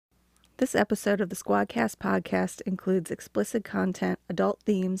This episode of the Squadcast podcast includes explicit content, adult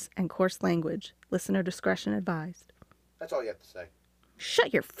themes, and coarse language. Listener discretion advised. That's all you have to say.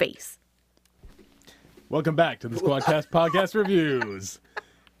 Shut your face. Welcome back to the Squadcast podcast reviews.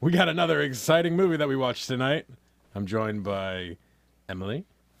 We got another exciting movie that we watched tonight. I'm joined by Emily.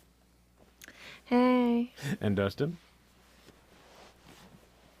 Hey. And Dustin.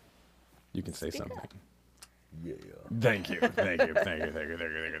 You can say something. Yeah. Thank you.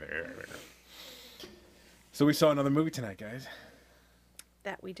 So we saw another movie tonight, guys.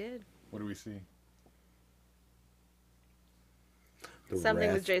 That we did. What do we see?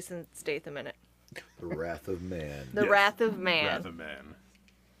 Something with Jason Statham in it. The Wrath of Man. The Wrath of Man. Wrath of Man.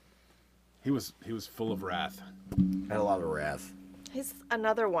 He was full of wrath. Had a lot of wrath. He's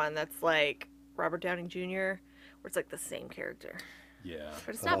another one that's like Robert Downey Jr., where it's like the same character. Yeah.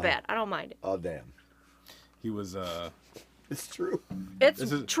 But it's not bad. I don't mind it. Oh, damn. He was It's true. It's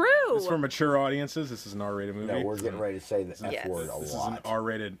true. It's for mature audiences. This is an R-rated movie. No, we're getting ready to say the F Yes. word a This is lot. an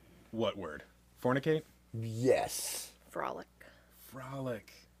R-rated what word? Fornicate? Yes. Frolic.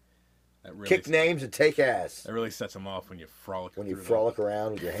 Frolic. That really Kick names and take ass. That really sets them off when you frolic. When you through frolic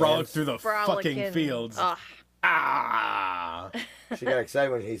around with your the, frolic hands. through the Frolicking. fucking fields. Ugh. Ah! She got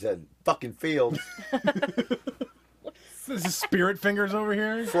excited when he said fucking fields. This is spirit fingers over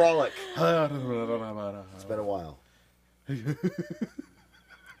here. Frolic. It's It's been a while. You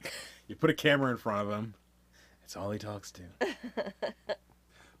put a camera in front of him. It's all he talks to.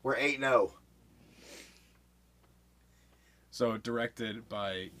 We're 8-0. So directed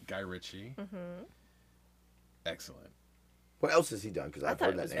by Guy Ritchie. Mm-hmm. Excellent. What else has he done? Because I I've thought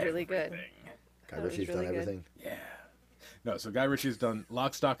heard it that was name. really good. Guy it was Ritchie's really done good. everything. Yeah. No, so Guy Ritchie's done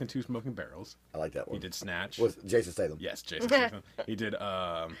Lock, Stock, and Two Smoking Barrels. I like that one. He did Snatch. With Jason Statham. Yes, Jason Statham. He did,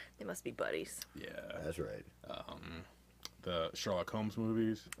 They must be buddies. yeah, That's right. the Sherlock Holmes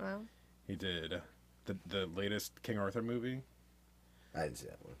movies. Well, He did the latest King Arthur movie. I didn't see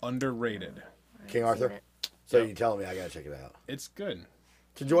that one. Underrated. King haven't seen Arthur? it. So Yep. you're telling me I gotta check it out. It's good.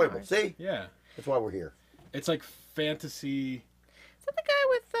 It's enjoyable. Nice. See? Yeah. That's why we're here. It's like fantasy. Is that the guy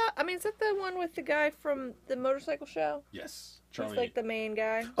with is that the one with the guy from the motorcycle show? Yes. He's Charlie. like the main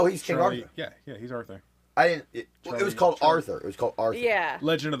guy. Oh, he's King Charlie, Arthur. yeah, he's Arthur. I didn't. It was called Charlie- Arthur. It was called Arthur. Yeah.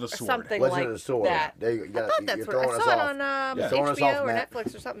 Legend of the Or Sword. something Legend like of the Sword. that. There you I go. thought that's You're what I throwing us saw it off. on Yeah. Throwing us HBO off, or Matt.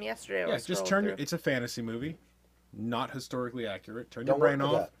 Netflix or something yesterday. Yeah, just turn your. It's a fantasy movie, not historically accurate. Turn your Don't worry brain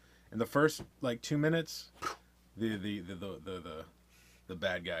about off. that. In the first like 2 minutes, the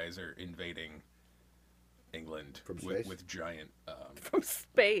bad guys are invading England From space? with giant. from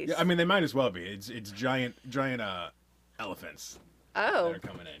space. Yeah, I mean they might as well be. It's giant elephants that Oh. are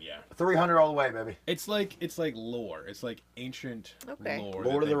coming in. Yeah, 300 all the way, baby. it's like lore. It's like ancient Okay. lore. Lord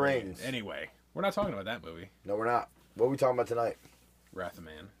that of the they bring in. Rings. Anyway, we're not talking about that movie. No, we're not. What are we talking about tonight? Wrath of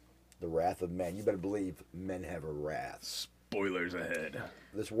Man. The wrath of men. You better believe men have a wrath. Spoilers ahead.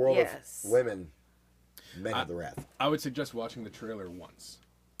 This world Yes. of women, men have the wrath. I would suggest watching the trailer once.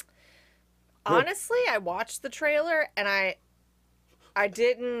 Honestly, I watched the trailer and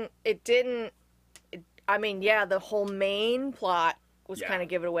I mean, yeah, the whole main plot was Yeah. kind of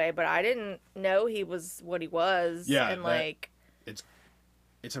give it away, but I didn't know he was what he was. Yeah, And that- like,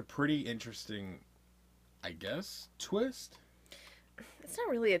 It's a pretty interesting, I guess, twist. it's not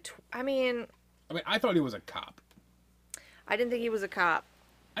really I mean, I thought he was a cop. I didn't think he was a cop.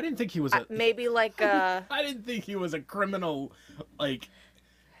 I didn't think he was a. Maybe like I didn't think he was a criminal. Like,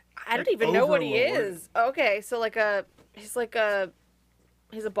 I don't like even know what he overlord. is. Okay, so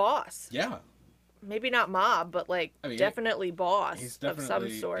he's a boss. yeah, Maybe not mob, but like I mean, definitely boss he's of some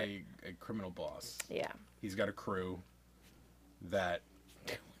definitely sort. a criminal boss. Yeah. He's got a crew that.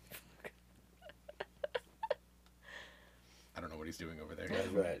 I don't know what he's doing over there. That's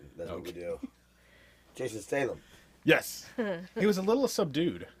right. That's what we Okay. do. Jason Statham. Yes, he was a little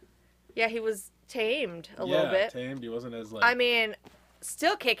subdued. Yeah, he was tamed a Yeah, little bit. tamed. He wasn't as like. I mean,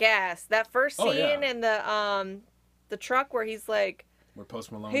 still kick ass. That first Oh, scene yeah. in the truck where he's like, where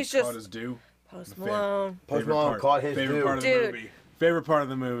Post Malone he's caught just- his due. Post My Malone. Post Favorite Malone part- caught his favorite due. part of the Dude. movie. Favorite part of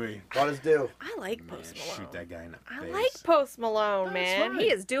the movie. Caught his due. I like Man, Post Malone. shoot that guy in the I face. like Post Malone, That's man. fine. He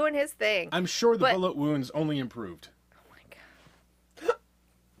is doing his thing. I'm sure the But- bullet wounds only improved. Oh my god.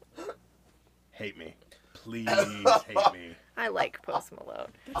 Hate me. Please hate me. I like Post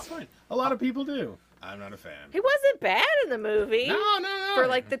Malone. That's fine. A lot of people do. I'm not a fan. He wasn't bad in the movie. No. For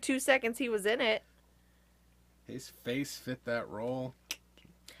like the 2 seconds he was in it. His face fit that role.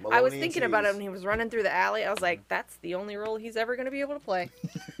 I was Maloney and thinking about it cheese. when he was running through the alley. I was like, that's the only role he's ever going to be able to play.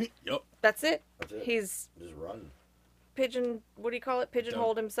 Yup. That's it. That's it. He's Just run.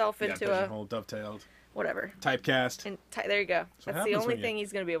 pigeonholed himself Yeah, into pigeonhole, dovetailed. whatever. Typecast. And there you go. what That's the happens only when you- thing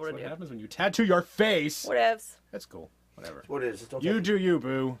he's gonna be able to What do. happens when you tattoo your face? Whatevs. That's cool. Whatever. That's what it is. Just don't You take- do you,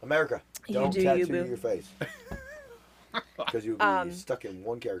 boo. America. You Don't do you, tattoo boo. your face. Because you'll be stuck in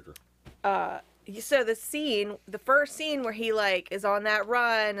one character. So the first scene where he like is on that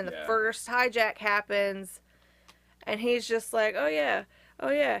run and the Yeah. first hijack happens, and he's just like, oh yeah,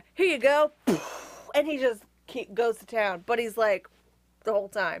 here you go, and he just goes to town. But he's like, the whole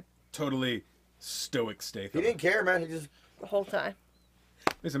time, Totally stoic Statham. He didn't care, man. He just the whole time,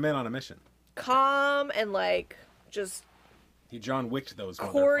 He's a man on a mission. calm and like just He John Wicked those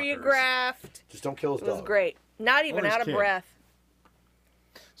motherfuckers. choreographed. don't kill his It was dog. great. Not even Or his out of kid. breath.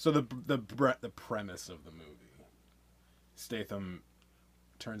 So the premise of the movie, Statham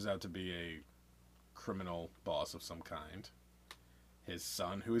turns out to be a criminal boss of some kind. His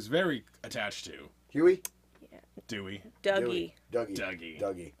son, who is very attached to Huey? Dewey, Dougie.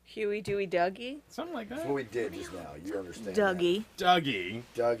 Dougie. Huey, Dewey, Dougie. something like That's that. what we did just now. You understand Dougie. Dougie.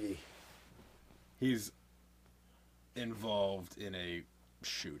 that. Dougie. He's involved in a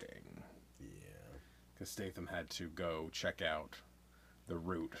shooting Yeah. because Statham had to go check out the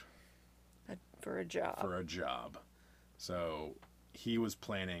route For a job. for a job. So he was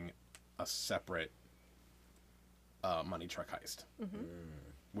planning a separate money truck heist,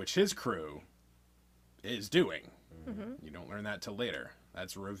 which his crew is doing. You don't learn that till later.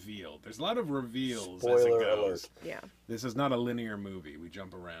 That's revealed. There's a lot of reveals as it Spoiler goes. alert. Yeah. This is not a linear movie. We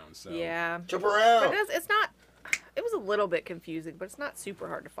jump around. So Yeah. Jump But around. it's not. It was a little bit confusing, but it's not super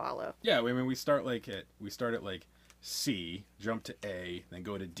hard to follow. yeah, I mean we start at like C, jump to A, then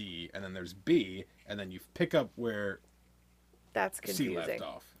go to D, and then there's B, and then you pick up where That's C confusing. left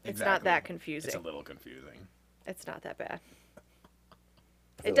off. It's Exactly. not that confusing. It's a little confusing. It's not that bad.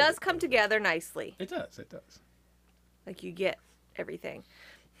 I feel It does like come together nicely. It does. It does. Like you get everything.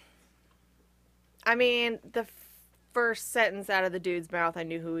 I mean, the first sentence out of the dude's mouth, I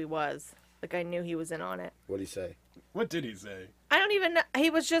knew who he was. Like I knew he was in on it. What'd he say? What did he say? I don't even know. He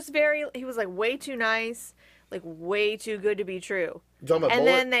was just he was like way too nice, like way too good to be true. You talking about And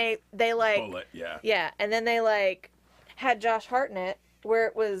Bullet? then they like Bullet. Yeah. yeah, and then they like had Josh Hartnett where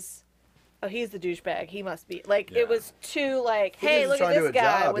it was, oh, he's the douchebag. He must be like Yeah. it was too like, He hey, was look just at trying to this do a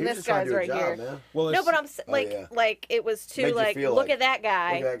guy job. when He was this just trying guy's to do a right job, here. man. Well, No, but I'm like yeah. like it was too Made you like feel look like- at that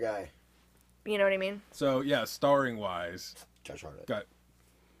guy. Look at that guy. You know what I mean? So yeah, starring wise, Josh Hartnett. got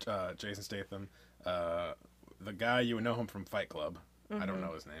Jason Statham, the guy you would know him from Fight Club. I don't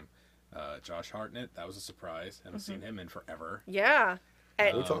know his name. Josh Hartnett. That was a surprise. Haven't seen him in forever. Yeah.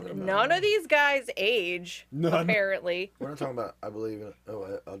 And We're talking about- none of these guys age None. apparently. We're not talking about I believe in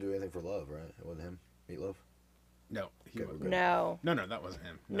I'll do anything for love, right? It wasn't him. Meatloaf. No, he Okay, was. we're good. No. No, that wasn't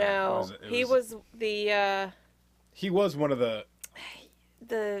him. No. It He was the He was one of the.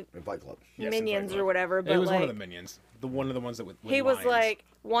 In Fight Club. Yes, in minions Fight Club. or whatever, but He was like one of the minions. One of the ones that with he was lions. like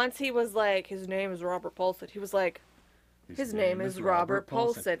once he was like his name is Robert Paulson. He was like his name is Robert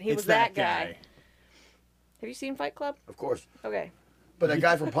Paulson. He It's was that guy. Have you seen Fight Club? Of course. Okay. But the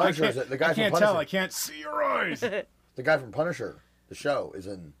guy from Punisher is the guy I from can't Punisher. tell. I can't see your eyes. The guy from Punisher, the show, is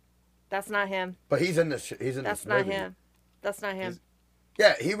in. That's not him. But he's in this. He's in That's this not movie. him. That's not him.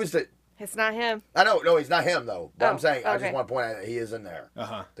 Yeah, he was the. It's not him. I know, no, he's not him though. But Oh, I'm saying, I okay. just want to point out that he is in there.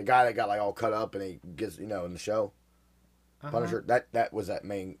 Uh-huh. The guy that got like all cut up and he gets, in the show. Punisher. That was that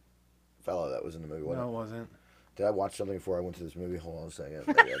main fellow that was in the movie. Wasn't No, it it? wasn't. Did I watch something before I went to this movie? Hold on a second.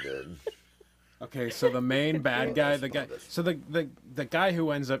 Maybe I did. Okay, so the main bad guy, the guy, Stop this. so the guy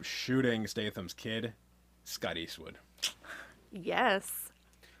who ends up shooting Statham's kid, Scott Eastwood. Yes.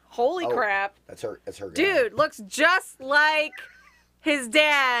 Holy Oh. crap. That's her. That's her. Guy. Dude looks just like his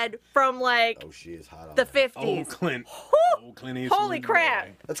dad from like Oh, she is hot on the that. 50s. Clint. Whew! Oh, Clint Eastwood. Holy crap.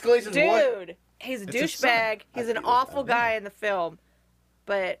 boy. That's Gleason's what? Dude, he's a It's his son. douchebag. He's I an think it was awful that, guy yeah. in the film.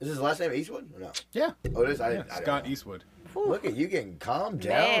 But Is his last name Eastwood? Or no. Yeah. Oh, it is. I Yeah, didn't. I Scott didn't know. Eastwood. whew, Look at you getting calm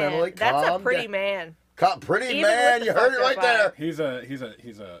down, man, Emily. that's a Calm pretty down. man. Pretty Even man. with You the heard it fucked right up there.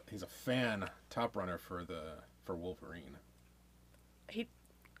 eye. He's a fan top runner for Wolverine.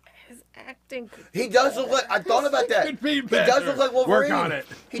 His acting. He does look like. I thought about that. Could be He better. does look like Wolverine. Work on it.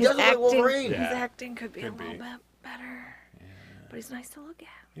 He does look like Wolverine. His Yeah. acting could be Could a little be. bit better. But he's nice to look at.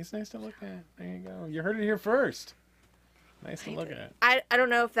 He's nice to look at. There you go. You heard it here first. Nice to look at. I don't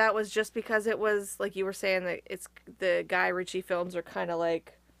know if that was just because it was like you were saying that it's the Guy Ritchie films are kind of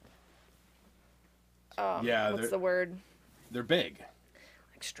like Yeah, what's they're- the word, They're big.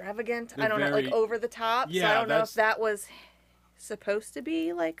 extravagant. They're I don't know, like very- over the top. So Yeah, I don't know that's- if that was supposed to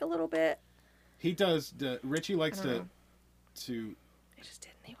be like a little bit. He does. Richie likes I don't know. to It just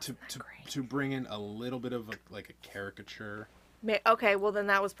didn't. He to wasn't that to great. to bring in a little bit of like a caricature Okay, well then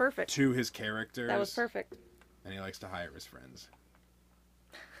that was perfect. to his characters. That was perfect. And he likes to hire his friends.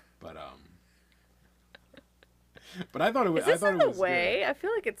 But I thought it was. Is this I thought in it the was way? good. I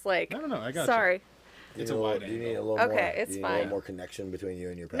feel like it's like. No, I got Sorry. It's Do a you wide need, do you need a angle. little more? Okay, it's do you need a fine. little more connection between you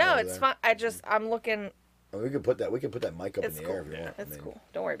and your pal No, over it's there? fine. I'm looking. We could put that. We could put that mic up It's in the cool. air if you want. It's cool.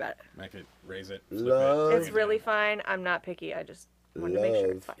 Don't worry about it. I could raise it. Flip Love. it, It's bring it really down. fine. I'm not picky. I just wanted to make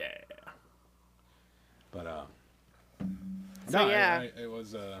sure it's fine. Yeah. But So, no, yeah. it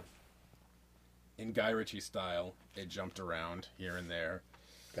was in Guy Ritchie style. It jumped around here and there.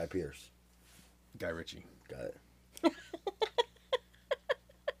 Guy Pearce. Guy Ritchie. Got it.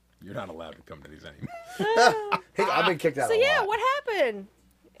 You're not allowed to come to these anymore. Hey, I've been kicked out. So a yeah, lot. what happened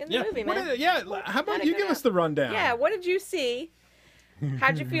in the movie, what man? did- yeah. How about How'd it you go give down? us the rundown? Yeah, what did you see?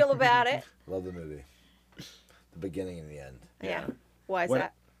 How'd you feel about it? Love the movie. The beginning and the end. Yeah. Why is What-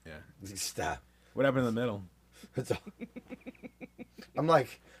 that? Yeah. Stop. What happened in the middle? It's all... I'm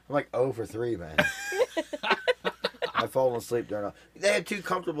like 0 for 3, man. I've fallen asleep during. They had 2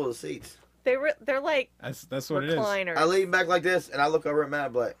 comfortable seats. They're like That's what it is. recliners. I lean back like this, and I look over at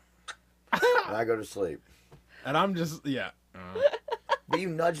Matt, like, and I go to sleep. And I'm just But you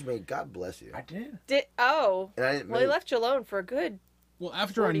nudged me. God bless you. I did. Oh. And I didn't Well, he move. left you alone for a good. Well,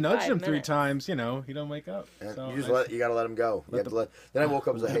 after I 45 nudged him 3 minutes. times, he don't wake up. And So you just I- you gotta let him go. You Let have to let. Then I woke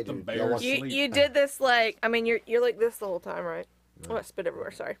up and said, "Hey, let the dude, bear y'all want sleep. You did this like I mean you're like this the whole time, right? Oh, I spit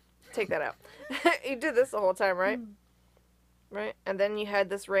everywhere. Sorry. Take that out. You did this the whole time, right? Right. And then you had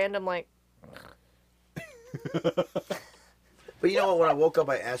this random like. But you know what? When I woke up,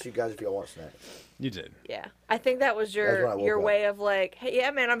 I asked you guys if y'all want snacks. You did. Yeah. I think that was That's when I woke your up. way of like, hey,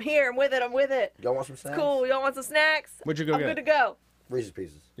 yeah, man, I'm here. I'm with it. I'm with it. Y'all want some It's snacks? cool. Y'all want some snacks? What'd you go I'm get? good to go. Reese's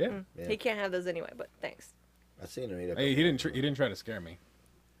Pieces. Yeah. Yeah. He can't have those anyway, but thanks. I seen him eat it. Hey, he didn't try to scare me.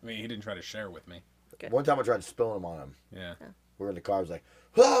 I mean, he didn't try to share with me. Good. One time I tried spilling them on him. Yeah. We were in the car. I was like,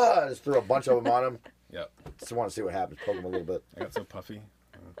 ah! I just threw a bunch of them on him. Yep. Just want to see what happens. Poke him a little bit. I got so puffy.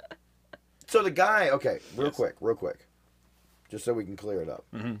 So the guy, okay, real Yes. quick. Just so we can clear it up.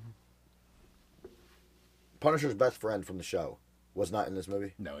 Mm-hmm. Punisher's best friend from the show was not in this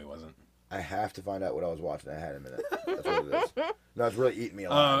movie. No, he wasn't. I have to find out what I was watching. I had a minute. That's what it is. No, it's really eating me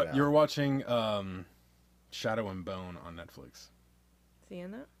alive now. You were watching Shadow and Bone on Netflix. Is he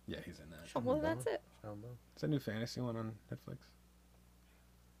in that? Yeah, he's in that. Oh, well, that's it. It's a new fantasy one on Netflix.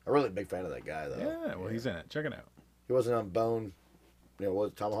 I'm really a big fan of that guy, though. Yeah, well, he's in it. Check it out. He wasn't on Bone. You know, what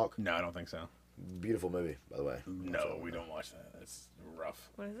was it, Tomahawk? No, I don't think so. Beautiful movie, by the way. No, we don't watch that. That's rough.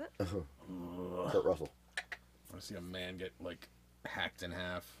 What is it? Kurt Russell. I want to see a man get like hacked in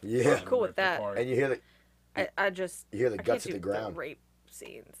half. Yeah. and Cool with ripped that. apart. And you hear the I just. you hear the I guts can't at the do ground. rape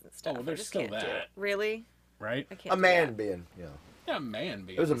scenes and stuff. Oh, I there's just still can't do that. it. Really? Right? I can't. A do man that. being, you know. Yeah, man.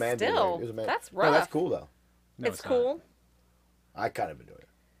 Being. It was a man being. Still, It was a man. that's No, that's rough. cool though. No, it's not. cool. I kind of enjoy it.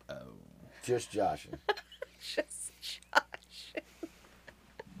 Oh. Just joshing. Just Josh.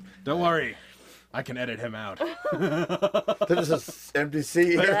 Don't worry. I can edit him out. There's this empty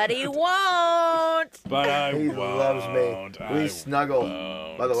seat here. But he won't. But I He won't. loves me. I We snuggle.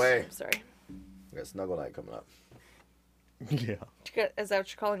 won't. By the way, I'm sorry. we got snuggle night coming up. Yeah. Is that what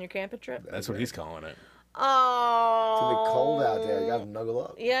you're calling your camping trip? That's what he's calling it. Oh. It's gonna be cold out there. You gotta snuggle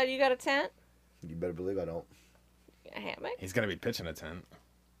up. Yeah, you got a tent? You better believe I don't. A hammock? He's gonna be pitching a tent.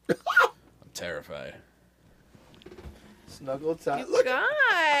 I'm terrified. Snuggle time. You Look.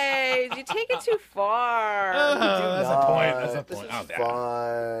 guys, you take it too far. That's a point. That's a This point. is Oh,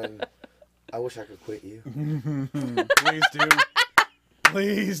 damn. fun. I wish I could quit you. Please do.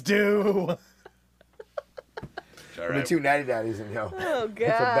 Please do. All I mean, right. 2 natty daddies and yo. Oh, God.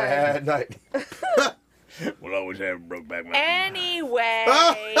 It's a bad night. We'll always have Brokeback Mountain. Anyway,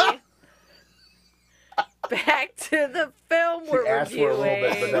 back to the film we're Asked for a little bit,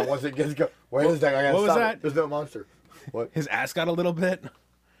 but then reviewing. once it gets go, wait a second, I gotta What was stop. that? It. There's no monster. What? His ass got a little bit.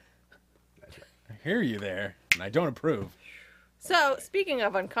 I hear you there, and I don't approve. So, speaking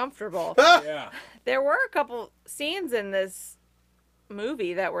of uncomfortable, Yeah. there were a couple scenes in this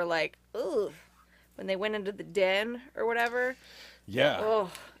movie that were like, ugh, when they went into the den or whatever. Yeah.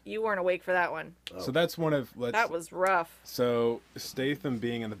 Oh, you weren't awake for that one. So that's one of That was rough. So Statham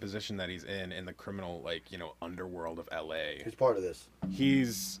being in the position that he's in the criminal underworld of LA. Who's part of this?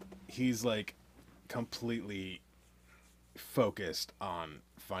 He's like completely focused on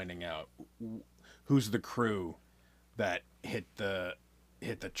finding out who's the crew that hit the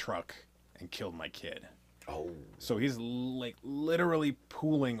truck and killed my kid. Oh. So he's like literally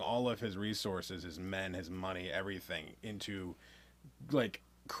pooling all of his resources, his men, his money, everything into like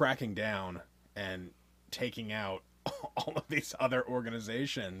cracking down and taking out all of these other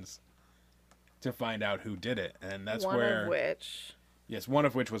organizations to find out who did it, and that's one where of which, yes, one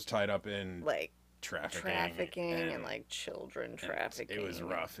of which was tied up in like trafficking and like children trafficking. It was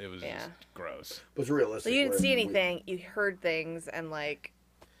rough. It was just gross. It was realistic. So you didn't see anything. You heard things, and like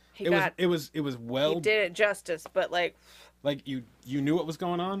he got. It was well. He did it justice, but like you knew what was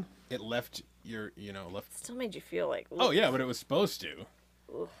going on. It left still made you feel like. Oh yeah, but it was supposed to.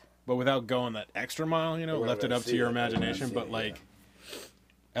 Oof. But without going that extra mile, left it up to your imagination. But like,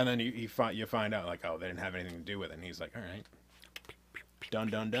 and then you find out like, oh, they didn't have anything to do with it. And he's like, all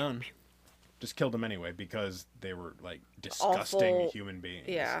right, done. Just killed them anyway because they were like disgusting Awful. human beings.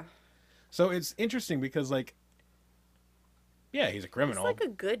 Yeah. So it's interesting because like, yeah, he's a criminal. He's like a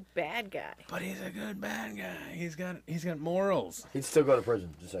good bad guy. But he's a good bad guy. He's got morals. He'd still go to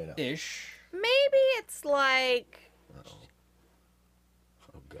prison, just so you know. Ish. Maybe it's like. Uh-oh.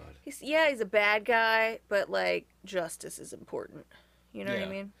 Oh God. He's a bad guy, but like justice is important. You know what I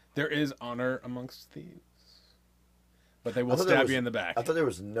mean? There is honor amongst thieves, but they will stab you in the back. I thought there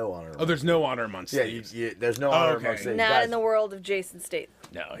was no honor. Oh, there's no honor amongst thieves. There's no honor okay. amongst thieves. Not Guys, in the world of Jason Statham.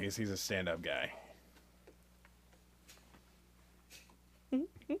 No, he's a stand-up guy.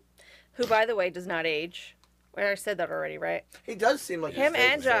 Who, by the way, does not age. Well, I said that already, right? He does seem like Him he's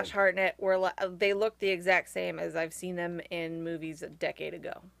and Josh same. Hartnett they look the exact same as I've seen them in movies a decade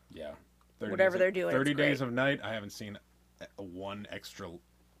ago. Yeah. Whatever they're doing, 30 it's Days great. of Night, I haven't seen one extra,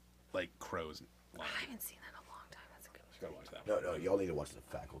 like, crow's line. I haven't seen that in a long time. That's a good Just gotta watch that. No, y'all need to watch The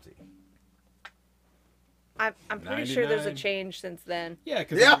Faculty. I'm pretty sure there's a 99. change since then. Yeah,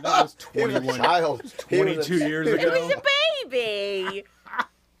 because Yeah, that was he was a 21, child. He was a 22 years It ago. was a baby.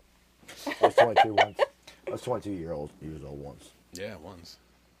 I was 22 once. I was 22 years old once. Yeah, once.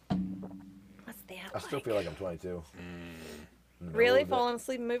 What's that I still like? feel like I'm 22. Really falling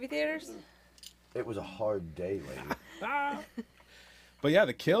asleep in movie theaters? It was a hard day, lady. But yeah,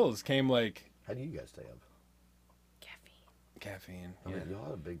 the kills came like How do you guys stay up? caffeine. I Yeah. mean, y'all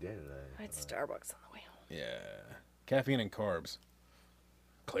had a big day today. I had Starbucks on the way home. Yeah. Caffeine and carbs.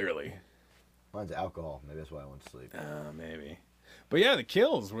 Clearly. Mine's alcohol. Maybe that's why I went to sleep. Maybe. But yeah, the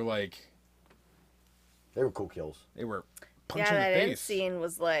kills were like, They were cool kills. they were punching Yeah, that the end face. scene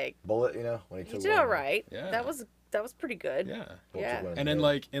was like, Bullet, when he you took did one. all right. Yeah. That was pretty good. Yeah. Bullet Yeah. took one And the in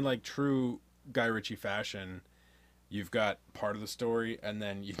head. like true Guy Ritchie fashion, you've got part of the story and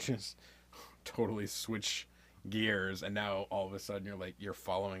then you just totally switch gears and now all of a sudden you're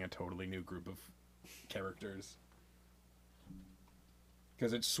following a totally new group of characters.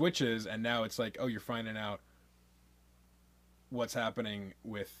 Because it switches and now it's like, oh, you're finding out what's happening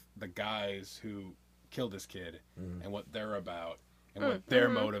with the guys who killed this kid and what they're about and what their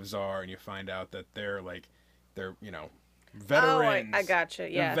motives are, and you find out that they're veterans. Oh, I gotcha.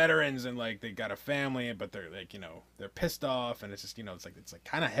 Yeah. They're veterans and like they got a family, but they're like, they're pissed off, and it's just, it's like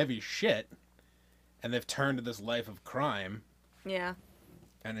kind of heavy shit, and they've turned to this life of crime, Yeah.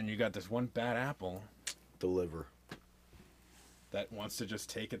 and then you got this one bad apple The liver. that wants to just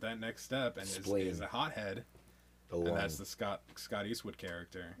take it that next step and Spleen. is a hothead, The and lung. that's the Scott Eastwood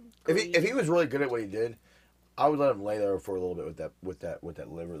character. If he was really good at what he did, I would let him lay there for a little bit with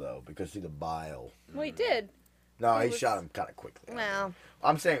that liver though, because see the bile. Well, he did. No, He he was- shot him kind of quickly. Well,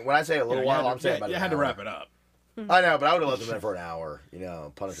 I'm saying when I say a little while, I'm saying about you an had to hour. wrap it up. I know, but I would have left him there for an hour.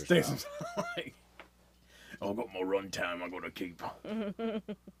 Punisher Statham, style. like, I've got my run time. I'm gonna keep.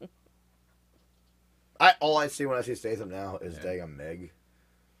 All I see when I see Statham now is daggum Meg.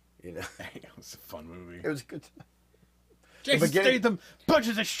 It was a fun movie. It was a good time. Jason beginning- Statham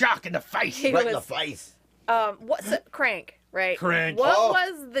punches a shark in the face. He Right in the was- face. what's it? Crank, right? Crank. What Oh.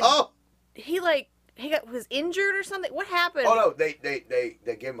 was the? Oh! He was injured or something. What happened? Oh no! They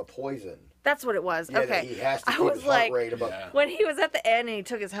gave him a poison. That's what it was. Yeah, okay. that he has to I keep was his heart like, rate above. Yeah. when he was at the end and he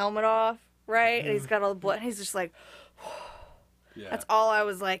took his helmet off, right? And he's got all the blood. And he's just like, Yeah. that's all I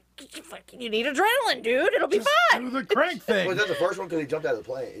was like. You need adrenaline, dude. It'll be fine. Do the crank thing. Was that the first one? Because he jumped out of the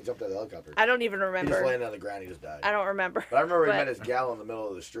plane. He jumped out of the helicopter. I don't even He just remember. landed on the ground. He just died. I don't remember. But I remember he But- met his gal in the middle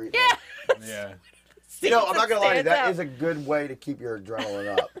of the street. Yeah. Yeah. I'm not gonna lie to you. That Stands is a good way to keep your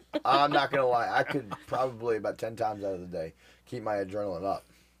adrenaline up. I'm not gonna lie. I could probably about 10 times out of the day keep my adrenaline up.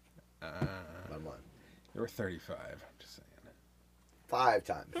 Bottom line. They were 35. I'm just saying. 5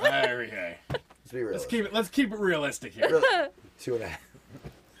 times. There we go. Let's be realistic. Let's keep it realistic here. Really? 2.5.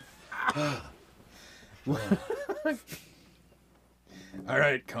 All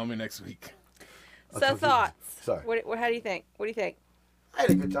right, call me next week. So thoughts. Sorry. How do you think? What do you think? I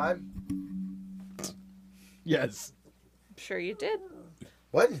had a good time. Yes. I'm sure you did.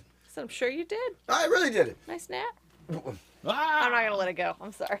 What? So I'm sure you did. I really did it. Nice nap. Ah! I'm not gonna let it go.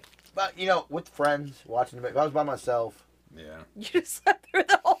 I'm sorry. But with friends watching the movie. If I was by myself, Yeah. You just slept through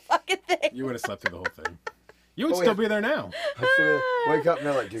the whole fucking fucking thing. You would have slept through the whole thing. You would still be there now. Wake up and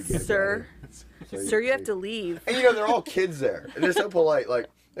they're like, dude, get Sir, Sir, you have to leave. And they're all kids there. And they're so polite. Like,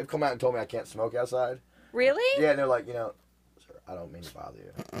 they've come out and told me I can't smoke outside. Really? Yeah, and they're like, sir, I don't mean to bother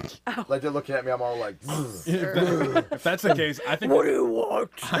you. Oh. Like, they're looking at me, I'm all like, If that's the case, I think What do you want?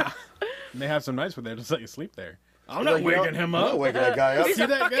 they have some nights where they just let you sleep there. I'm like, not waking him I'm up. not waking that guy up. He's See a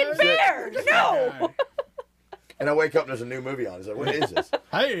that fucking guy? bear. No. And I wake up and there's a new movie on. It's like, what is this?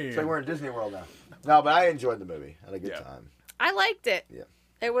 Hey. It's like we're in Disney World now. No, but I enjoyed the movie. I had a good time. I liked it. Yeah.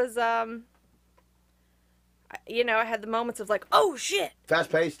 It was, I had the moments of like, oh shit, Fast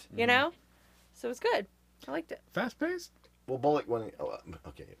paced. you know? So it was good. I liked it. Fast paced? Well, Bullock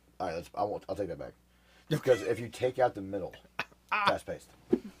okay. All right, I'll take that back. Because if you take out the middle, fast paced.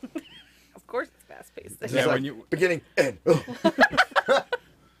 Of course it's fast paced. It's Yeah, just when like, you- beginning, end. I don't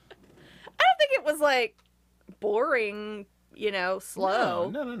think it was like boring, slow.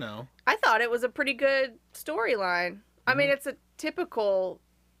 No. I thought it was a pretty good storyline. I mean, it's a typical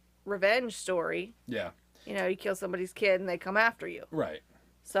revenge story. Yeah. You kill somebody's kid and they come after you. Right.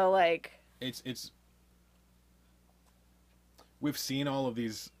 So, like... It's we've seen all of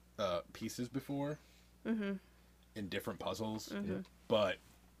these pieces before in different puzzles, but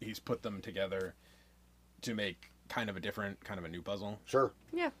he's put them together to make kind of a new puzzle. Sure.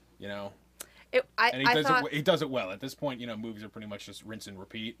 Yeah. And he does it well. At this point, movies are pretty much just rinse and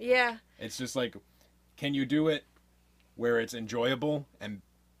repeat. Yeah. It's just like, can you do it where it's enjoyable and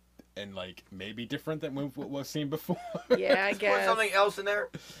like maybe different than what we've seen before? Yeah, I Put guess. something else in there.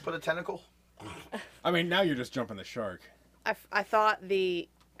 Put a tentacle. I mean, now you're just jumping the shark. I thought the...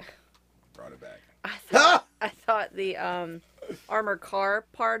 Brought it back. I thought the armored car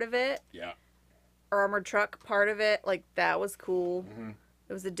part of it, Yeah. or armored truck part of it, like, that was cool. Mm-hmm.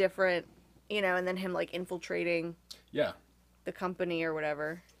 It was a different, and then him, like, infiltrating Yeah. the company or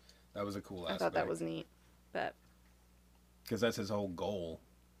whatever. That was a cool aspect. I thought that was neat. But... Because that's his whole goal,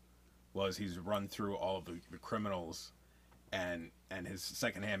 was he's run through all of the criminals, and his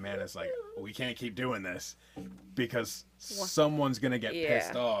second-hand man is like, we can't keep doing this because someone's going to get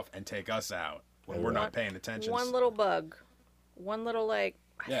pissed off and take us out when we're not paying attention. One little bug. One little, like,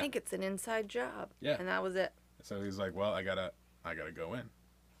 I Yeah. think it's an inside job. Yeah. And that was it. So he's like, well, I gotta go in.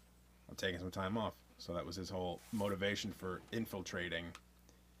 I'm taking some time off. So that was his whole motivation for infiltrating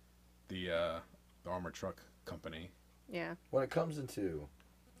the armored truck company. Yeah. When it comes into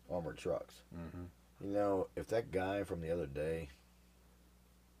armored trucks, if that guy from the other day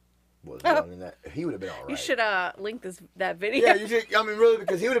was running that, he would have been all right. You should link that video. Yeah, you should. I mean, really,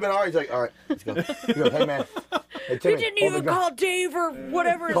 because he would have been all right. He's like, all right, let's go. He goes, hey, man. Hey, You Timmy, didn't hold even the gun. call Dave or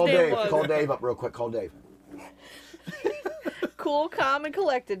whatever his Call name Dave. was. Call Dave up real quick. Call Dave. Cool, calm, and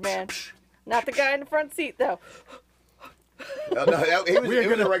collected, man. Not the guy in the front seat, though. No, it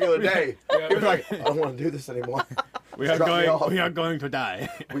was a regular day. He was like, I don't want to do this anymore. We are Drop me off. going to die.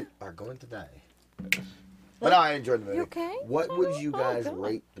 We are going to die. But no, I enjoyed the movie. You okay? What would you guys God.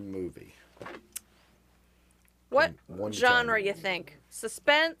 rate the movie? What From 1 to genre 10. you think?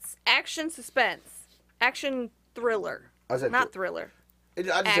 Suspense, action, thriller. I said Not thriller. I'd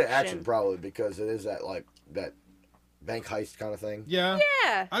just say action Action. probably because it is that that bank heist kind of thing. Yeah.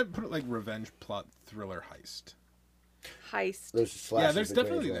 Yeah. I'd put it like revenge plot thriller heist. Heist. There's Yeah, slashes there's between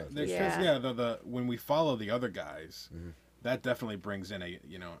definitely each one. there's, Yeah. the when we follow the other guys, that definitely brings in a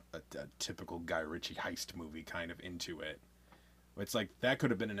typical Guy Ritchie heist movie kind of into it. It's like that could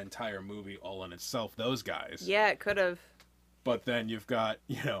have been an entire movie all in itself. Those guys. Yeah, it could have. But then you've got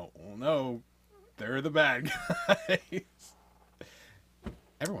well, no, they're the bad guys.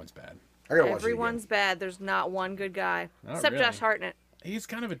 Everyone's bad. I gotta watch it Everyone's bad. There's not one good guy. Not Except really. Josh Hartnett. He's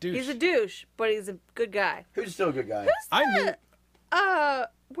kind of a douche. He's a douche, but he's a good guy. again. Who's still a good guy? I knew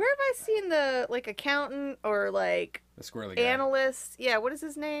Where have I seen the, like, accountant or, like, the squirrely guy. analyst? Yeah, what is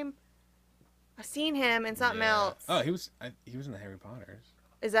his name? I've seen him in something Yeah. else. Oh, he was in the Harry Potters.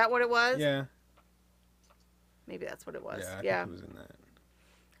 Is that what it was? Yeah. Maybe that's what it was. Yeah. I Yeah. think he was in that.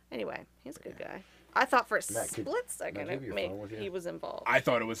 Anyway, he's a good guy. I thought for a Matt, split second Matt, do you have your phone with you? he was involved. I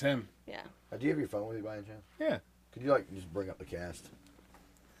thought it was him. Yeah. Do you have your phone with you by any chance? Yeah. Could you just bring up the cast?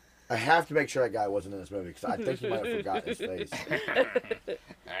 I have to make sure that guy wasn't in this movie because I think he might have forgotten his face.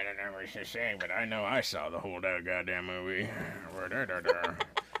 I don't know what you're saying, but I know I saw the whole goddamn movie.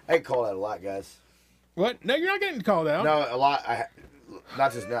 I get called out a lot, guys. What? No, you're not getting called out. No, a lot.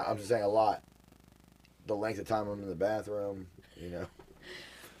 Not just now. I'm just saying a lot. The length of time I'm in the bathroom,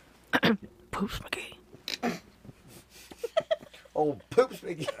 Poops McGee. Oh, poops,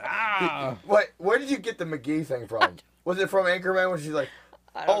 McGee. Ah. What? Where did you get the McGee thing from? Was it from Anchorman when she's like,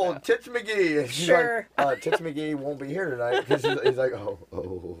 I don't Oh, know. Tits McGee. And she's Sure. like, Tits McGee won't be here tonight because he's like,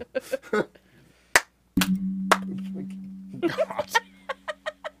 oh. God.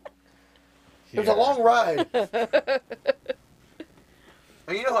 It was a long ride.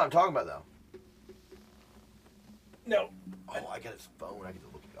 Oh, you know what I'm talking about, though. No. Oh, I got his phone. I get to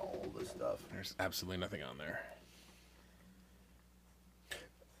look at all this stuff. There's absolutely nothing on there.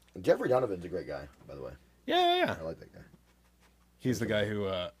 Jeffrey Donovan's a great guy, by the way. Yeah. I like that guy. He's the guy who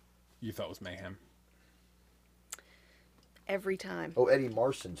you thought was mayhem. Every time. Oh, Eddie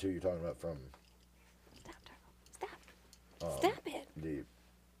Marson's who you're talking about from Stop, Turtle. Stop. Stop it. the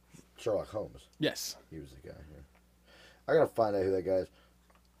Sherlock Holmes. Yes. He was the guy. Yeah. I gotta find out who that guy is.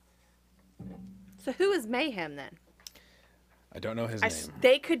 So who is Mayhem then? I don't know his name.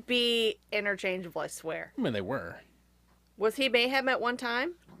 They could be interchangeable, I swear. I mean, they were. Was he Mayhem at one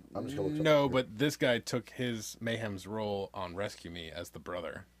time? I'm just gonna look No, but this guy took his Mayhem's role on Rescue Me as the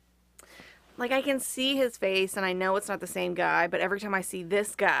brother. Like, I can see his face, and I know it's not the same guy, but every time I see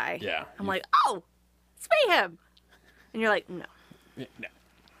this guy, Yeah. I'm like, oh, it's Mayhem. And you're like, no. No.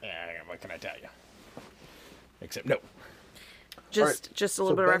 What can I tell you? Except no. Just a little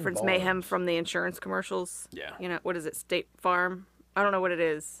so bit of Ben reference, Mayhem Barnes. from the insurance commercials. Yeah. You know, what is it, State Farm? I don't know what it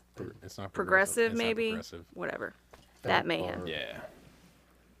is. It's not Progressive, It's not maybe? Progressive. Whatever. Ben That Mayhem. Barnes. Yeah.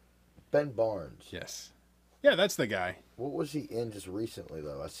 Ben Barnes. Yes. Yeah, that's the guy. What was he in just recently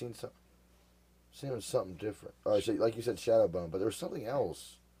though? I seen him in something different. Oh, so, like you said, Shadowbone, but there was something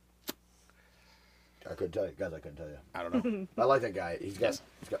else. I couldn't tell you, guys. I couldn't tell you. I don't know. I like that guy. He's got. Yes.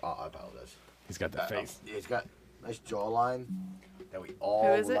 Oh, I apologize. He's got that face. He's got nice jawline that we all.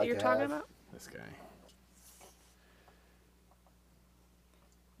 Who is would it like you're to talking have. about? This guy.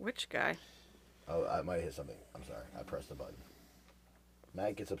 Which guy? Oh, I might hit something. I'm sorry. I pressed the button.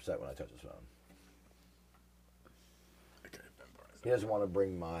 Matt gets upset when I touch his phone. Okay, Ben Barnes. He doesn't want to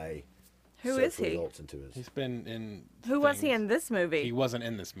bring my. Who search is he? Results into his. He's been in. Who was he things. in this movie? He wasn't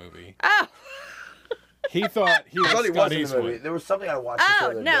in this movie. Oh! He thought he was I thought he Scott was in the Eastwood. movie. There was something I watched. the Oh,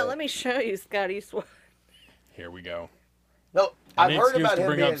 other no, day. let me show you Scott Eastwood. Here we go. No, I've Any heard excuse about to him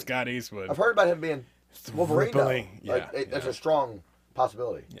bring being. up Scott Eastwood. I've heard about him being Wolverine. Though. Ripley. Yeah, Like, that's yeah. a strong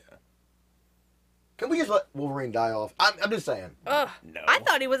possibility. Yeah. Can we just let Wolverine die off? I'm just saying. Ugh. No. I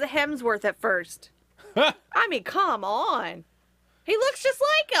thought he was a Hemsworth at first. I mean, come on. He looks just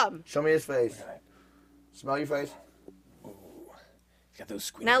like him. Show me his face. Smell your face. He's got those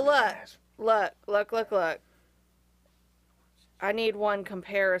squeaky Now look. eyes. Look. I need one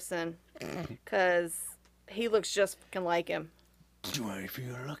comparison. Because he looks just fucking like him. Do I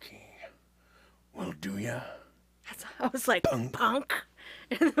feel lucky? Well, do ya? I was like, punk?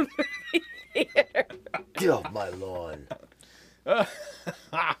 In the movie theater. Get off my lawn.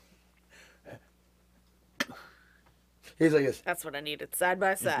 He's like this. That's what I needed, side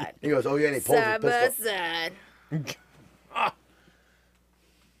by side. He goes, oh yeah, and he pulls his Side by pistol. side.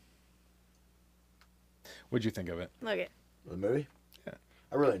 What'd you think of it? Look at The movie? Yeah.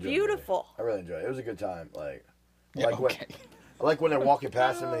 I really enjoyed beautiful. it. I really enjoyed it. It was a good time. Like, Yeah, like when, okay. I like when they're walking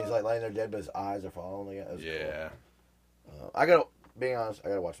past him and he's like laying there dead, but his eyes are following him. It was Yeah. cool. Being honest, I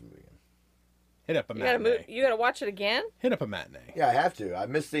gotta watch the movie again. Hit up a You gotta matinee. you gotta watch it again? Hit up a matinee. Yeah, I have to. I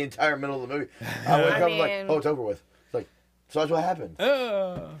missed the entire middle of the movie. I wake I up and like, mean- oh, it's over with. It's like, so that's what happened.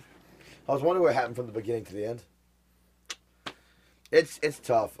 I was wondering what happened from the beginning to the end. It's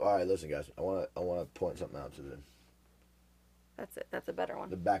tough. All right, listen, guys. I wanna point something out to That's it. That's a better one.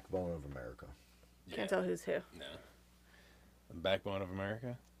 the backbone of America. Can't tell who's who. No. The backbone of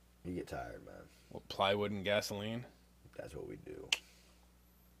America? You get tired, man. Well, plywood and gasoline? That's what we do.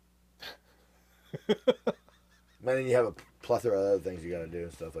 Man, then you have a plethora of other things you gotta do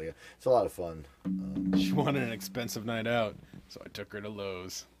and stuff like that. It's a lot of fun. She wanted an expensive night out, so I took her to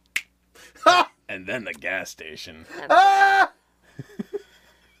Lowe's. And then the gas station. Ah!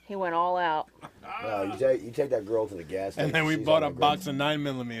 He went all out. No, you take that girl to the gas station. And then we she's bought on a the box of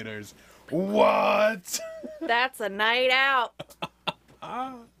 9mm. What? That's a night out.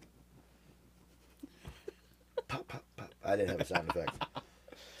 Pop, pop, pop. I didn't have a sound effect.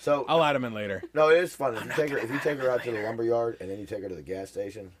 So I'll add them in later. no, it is fun if you take her out to the lumber yard and then you take her to the gas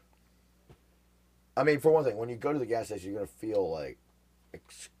station. I mean, for one thing, when you go to the gas station, you're gonna feel like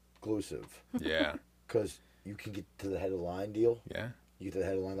exclusive Yeah. because you can get to the head of the line deal. Yeah. You get to the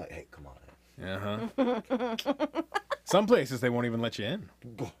head of the line, like, hey, come on. Uh-huh. Some places they won't even let you in.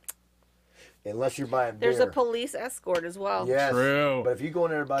 Unless you're buying beer. There's a police escort as well. Yes. True. But if you go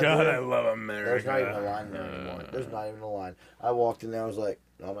in there and buy God, beer, I love America. there's not even a line there anymore. There's not even a line. I walked in there, I was like,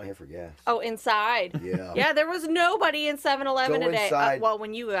 no, I'm not here for gas. Oh, inside. Yeah. Yeah, there was nobody in 7-Eleven Go today. inside. Well,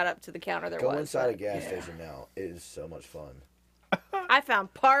 when you got up to the counter, there Go was. inside a but- gas station now. It is so much fun. I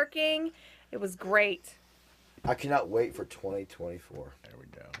found parking. It was great. I cannot wait for 2024. There we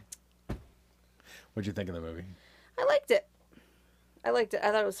go. What'd you think of the movie? I liked it. I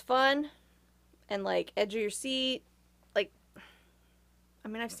thought it was fun and like edge of your seat. Like, I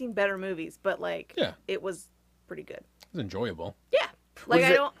mean, I've seen better movies, but like, Yeah. it was pretty good. It was enjoyable. Yeah. Like, Was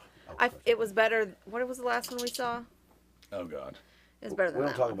I it- don't. It was better. What was the last one we saw? Oh God. It was better than We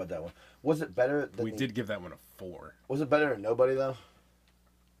don't that talk one. about that one. Was it better than We did give that one a 4. Was it better than Nobody though?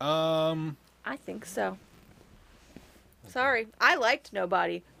 I think so. Sorry, I liked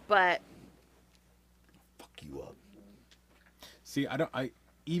Nobody, but Fuck you up. See,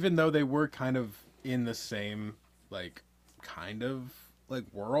 even though they were kind of in the same,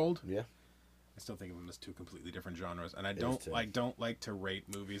 world, Yeah. I still think of them as two completely different genres. And I is don't too. like to rate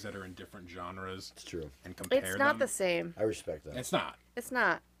movies that are in different genres It's true. and compare it's not them. the same. I respect that. It's not. It's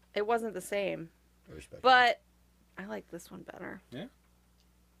not. It wasn't the same. I respect that. But I like this one better. Yeah.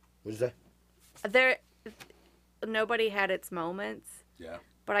 What'd you say? There, Nobody had its moments, Yeah.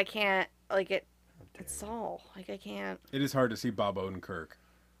 but I can't like it. It's all like I can't It is hard to see Bob Odenkirk.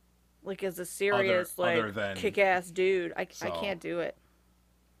 like as a serious other than kick-ass dude. I Saul. can't do it.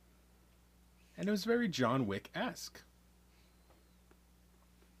 And it was very John Wick-esque.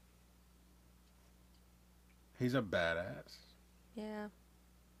 He's a badass. Yeah.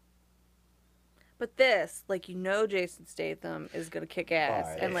 But this, like, Jason Statham is gonna kick ass,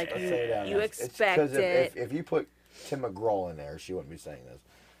 All right, and like let's say it out you now. expect 'cause it. If you put Tim McGraw in there, she wouldn't be saying this.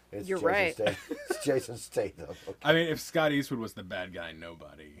 It's You're Jason right. It's Jason Statham. Okay. I mean, if Scott Eastwood was the bad guy in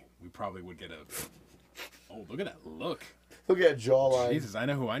Nobody, we probably would get a... Oh, look at that look. Look at that jawline. Jesus, I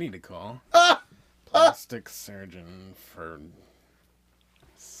know who I need to call. Plastic surgeon for...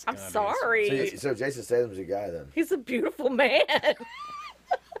 I'm Scott Eastwood. sorry. So Jason Statham's your guy then. He's a beautiful man.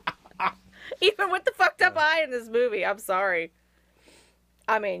 Even with the fucked up eye in this movie, I'm sorry.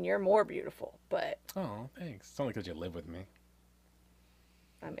 I mean, you're more beautiful, but Oh, thanks. It's only because you live with me.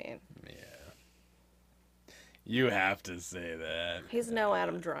 I mean, Yeah. You have to say that. he's no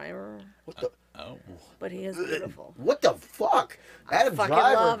Adam Driver, What the? Oh. but he is beautiful. What the fuck? Adam fucking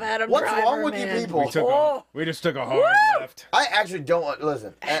Driver. love Adam What's Driver, wrong with man. you people? Oh. We just took a hard left. I actually don't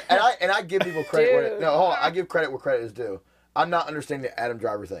listen, and I give people credit. Where Dude. no, hold on. I give credit where credit is due. I'm not understanding the Adam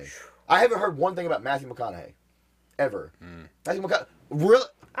Driver thing. I haven't heard one thing about Matthew McConaughey, ever. Matthew McConaughey, really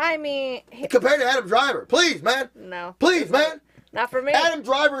I mean, compared to Adam Driver, please, man, no, please, man. not for me. Adam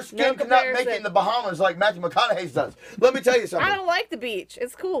Driver's skin No could not make it comparison. in the Bahamas like Matthew McConaughey's does. Let me tell you something. I don't like the beach.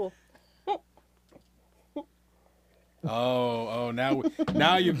 It's cool.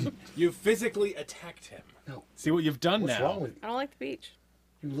 Now you've physically attacked him. No. See what you've done What's now. wrong with you? I don't like the beach.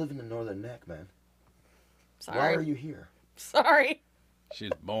 You live in the Northern Neck, man. Sorry. Why are you here? Sorry.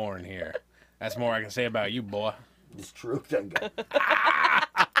 She's born here. That's more I can say about you, boy. It's true. Then go.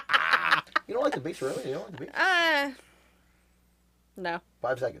 You don't like the beach, really? You don't like the beach? No.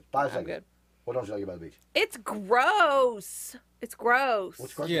 5 seconds. 5 I'm seconds. good. What don't you like about the beach? It's gross. It's gross.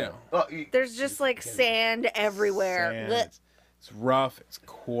 What's gross Yeah. about it? Oh, There's just like sand everywhere. Sand. Blech. It's rough. It's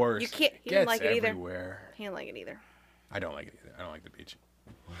coarse. You can't- It he didn't gets like it either. everywhere. I don't like it either. I don't like it either. I don't like the beach.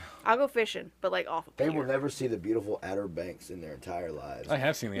 I'll go fishing, but like off of They pier. will never see the beautiful Outer Banks in their entire lives. I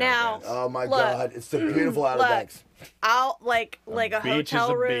have seen the Now- Outer Banks. Oh my Look. God! It's the beautiful Outer Look. Banks. I'll like a beach is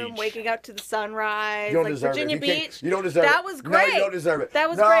hotel a room, beach. waking up to the sunrise, You don't like deserve Virginia it. You can't- Beach. You don't deserve it. That was No, great. you don't deserve it. That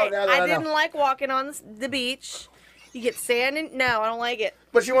was No, great. no, no, I no. didn't like walking on the beach. You get sand and no, I don't like it.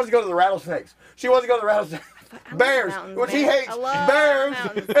 But she wants to go to the rattlesnakes. She wants to go to the rattlesnakes. love Bears. mountains, What she man. hates. I love Bears.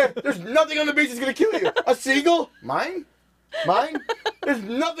 mountains. There's nothing on the beach that's gonna kill you. A seagull? Mine? Mine? There's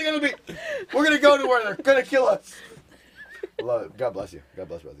nothing on the beach. We're gonna go to where they're gonna kill us. Love it. God bless you. God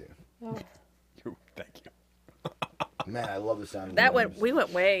bless both of you. Thank you. Man, I love the sound of the That waves. we went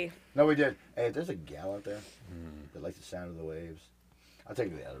way. No, we did. Hey, if there's a gal out there that likes the sound of the waves, I'll take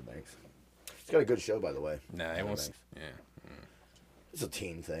you to the Outer Banks. It's got a good show, by the way. Nah, it Outer was. Banks. Yeah. It's a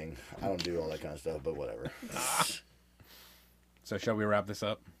teen thing. I don't do all that kind of stuff, but whatever. So shall we wrap this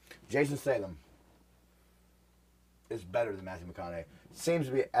up? Jason Statham is better than Matthew McConaughey. Seems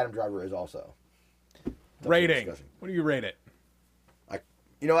to be Adam Driver is also. That's up for Rating. discussion. What do you rate it?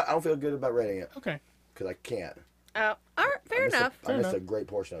 You know what? I don't feel good about rating it Okay. because I can't. All right, fair enough. I missed enough. a great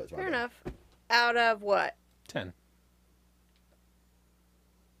portion of it. It's my Fair bad. enough. Out of what? 10.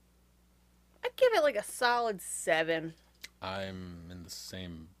 I'd give it like a solid 7. I'm in the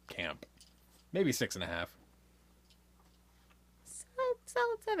same camp. Maybe 6.5.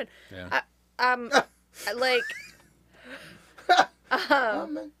 Solid 7. Yeah. I like. Oh,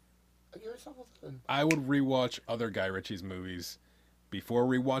 man. I give it something. I would rewatch other Guy Ritchie's movies before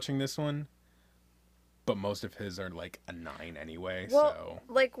rewatching this one, but most of his are like a 9 anyway. Well, So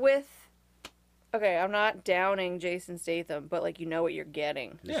like with. Okay, I'm not downing Jason Statham, but like you know what you're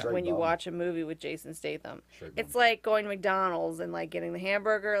getting Yeah. when you Bum. watch a movie with Jason Statham. Straight It's like going to McDonald's and like getting the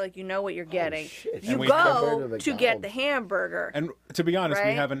hamburger. Like you know what you're getting. shit. You And we- go Compared to to get the McDonald's. hamburger. and to be honest, we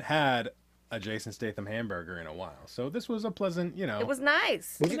Right? haven't had a Jason Statham hamburger in a while. So this was a pleasant, you know. It was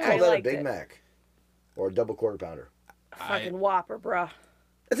nice. Would you I call that a liked Big it. Mac? Or a double quarter pounder? Fucking Whopper, bruh.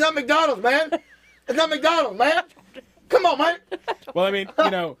 It's not McDonald's, man. It's not McDonald's, man. Come on, man. Well, I mean,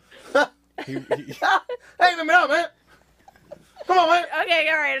 you know, he, Hey, McDonald's, man. Come on, man. Okay,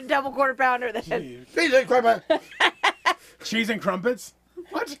 all right, a double quarter pounder then. These ain't crap, man. cheese and crumpets.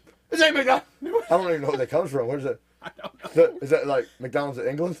 What? This ain't McDonald's. I don't even know where that comes from. Where is it? I don't know. Is that like McDonald's in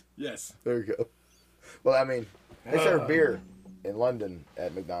England? Yes. There you go. Well, I mean, they serve beer in London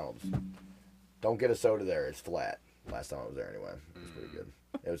at McDonald's. Don't get a soda there. It's flat. Last time I was there anyway. It was pretty good.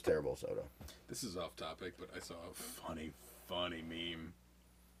 It was terrible soda. This is off topic, but I saw a funny meme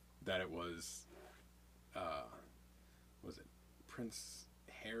that it was it Prince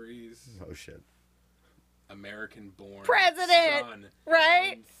Harry's Oh, shit. American-born President, son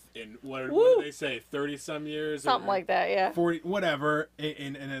right? in what Woo. did they say, 30-some years? Something like that, yeah. 40, whatever,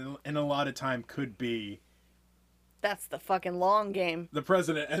 in a lot of time could be That's the fucking long game. the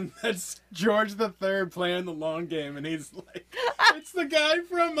president, and that's George III playing the long game, and he's like, it's the guy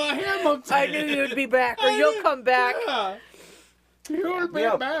from Hamilton. I knew you'd be back, or you'll come back. Yeah. You'll be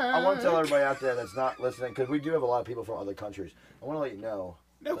Yeah, back. I want to tell everybody out there that's not listening, because we do have a lot of people from other countries. I want to let you know.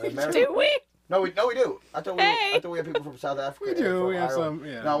 No, that we America- Do we? No, we do. I thought Hey. we had people from South Africa. We and do. from We have Ireland. some,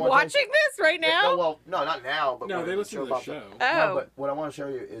 yeah. No, I wanna tell Watching this right you- now? No, well, no, not now. But No, when they the listen to the about show. Oh. No, but what I want to show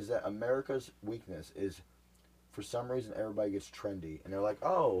you is that America's weakness is, for some reason, everybody gets trendy, and they're like,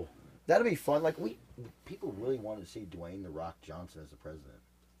 "Oh, that'll be fun." Like people really wanted to see Dwayne the Rock Johnson as the president.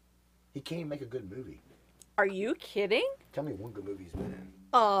 He can't even make a good movie. Are you kidding? Tell me one good movie he's been in.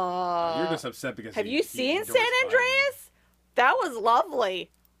 You're just upset because Have he- you he seen endorsed San Biden. Andreas? That was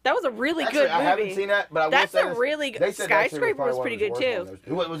lovely. That was a really Actually, good movie. I haven't seen that, but I will That's say a this. really good. They said that actually Skyscraper probably was one pretty of good his too. worst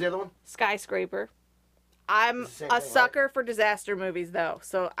ones. What was the other one? Skyscraper. I'm It's the same a thing, right? sucker for disaster movies, though,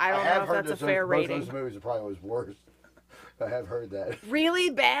 so I don't know if that's a fair both rating. of those movies are probably his worst. I have heard that. Really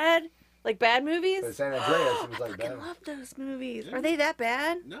bad? Like bad movies? But San Andreas was I like fucking bad. love those movies. Yeah. Are they that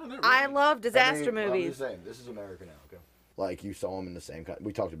bad? No, not really. I love disaster I'm movies. just saying, this is America now, okay? Like, you saw them in the same kind.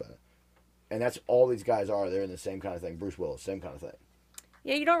 We talked about it. And that's all these guys are. They're in the same kind of thing. Bruce Willis, same kind of thing.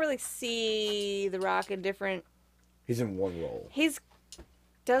 Yeah, you don't really see The Rock in different. He's in one role. He's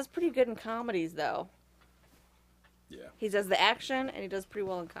does pretty good in comedies though. Yeah. He does the action and he does pretty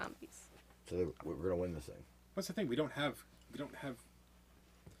well in comedies. So we're going to win this thing. What's the thing? We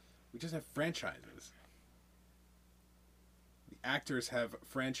just have franchises. The actors have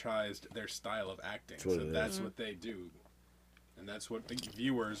franchised their style of acting, That's what so it that's is. what they do, and that's what the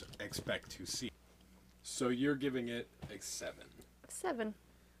viewers expect to see. So you're giving it a 7. 7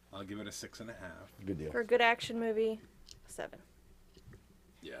 I'll give it a 6.5. Good deal. for a good action movie. 7.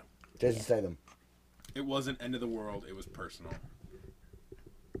 Yeah. Jason Statham. It wasn't end of the world. It was personal.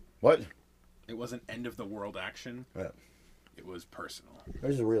 What? It wasn't end of the world action. Yeah. It was personal.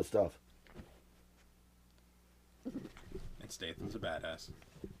 This is the real stuff. And Statham's a badass.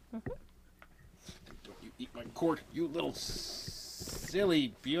 And don't you eat my cord, you little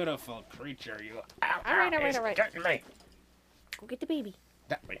silly, beautiful creature. You. Ow, All right, ow, all right, it's all right. touching me. Go get the baby.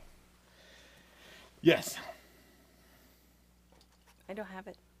 That way. Yes. I don't have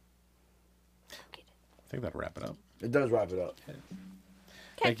it. Go get it. I think that'll wrap it up. It does wrap it up.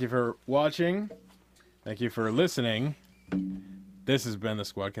 Thank you for watching. Thank you for listening. This has been the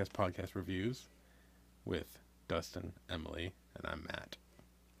Squadcast Podcast Reviews with Dustin, Emily, and I'm Matt.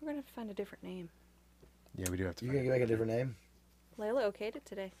 We're gonna have to find a different name. Yeah, we do have to. You Find going to make a different name? Layla okayed it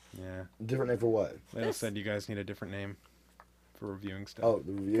today. Yeah. Different name for what? Layla This. said you guys need a different name for reviewing stuff. Oh,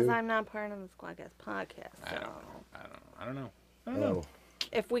 the review? Because I'm not part of the Squadcast podcast. I So don't know. I don't know. Oh,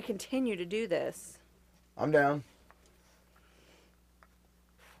 if we continue to do this, I'm down.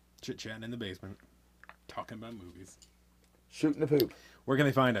 Chit chatting in the basement, talking about movies. Shooting the poop. Where can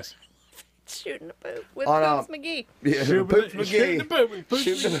they find us? shooting the poop with On, Poops McGee. Yeah, Shoot Poops with the- shoot the McGee. poop with Poops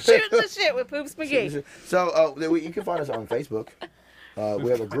Shoot the- McGee. Shooting the shit with Poops McGee. So you can find us on Facebook. We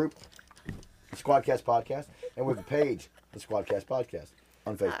have a group, the Squadcast Podcast, and we have a page, the Squadcast Podcast,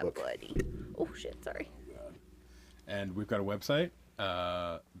 on Ah, Facebook. buddy. Oh shit, sorry. And we've got a website,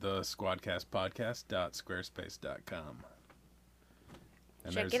 the squadcastpodcast.squarespace.com.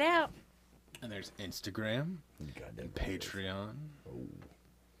 And Check there's- it out. And there's Instagram, Goddamn and Patreon,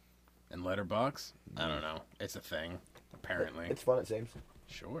 and Letterboxd. I don't know. It's a thing, apparently. It's fun, it seems.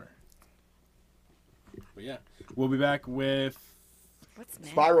 Sure. But yeah, we'll be back with What's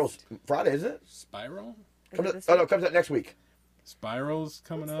next? Spirals Friday, isn't it? Spiral. Is it No, it comes out next week. Spiral's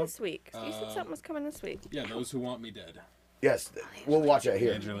coming What's up. this week? You said something was coming this week. Yeah, Those Who Want Me Dead. Yes, we'll watch that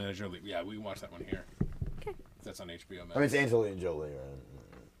here. Angelina Jolie. Yeah, we can watch that one here. Okay. That's on HBO Max. I mean, it's Angelina Jolie. Right?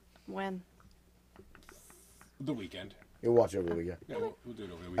 When? The weekend. You'll watch it over the weekend. Yeah, we'll do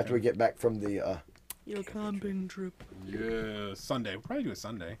it over the weekend. After we get back from the, Your camping trip. Yeah, Sunday. We'll probably do a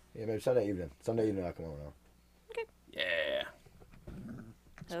Sunday. yeah, maybe Sunday evening. Sunday evening I'll come over now. Yeah.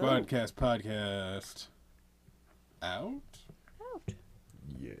 Oh. Squadcast podcast. Out? Out.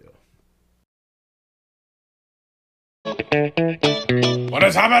 Yeah. What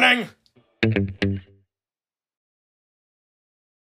is happening?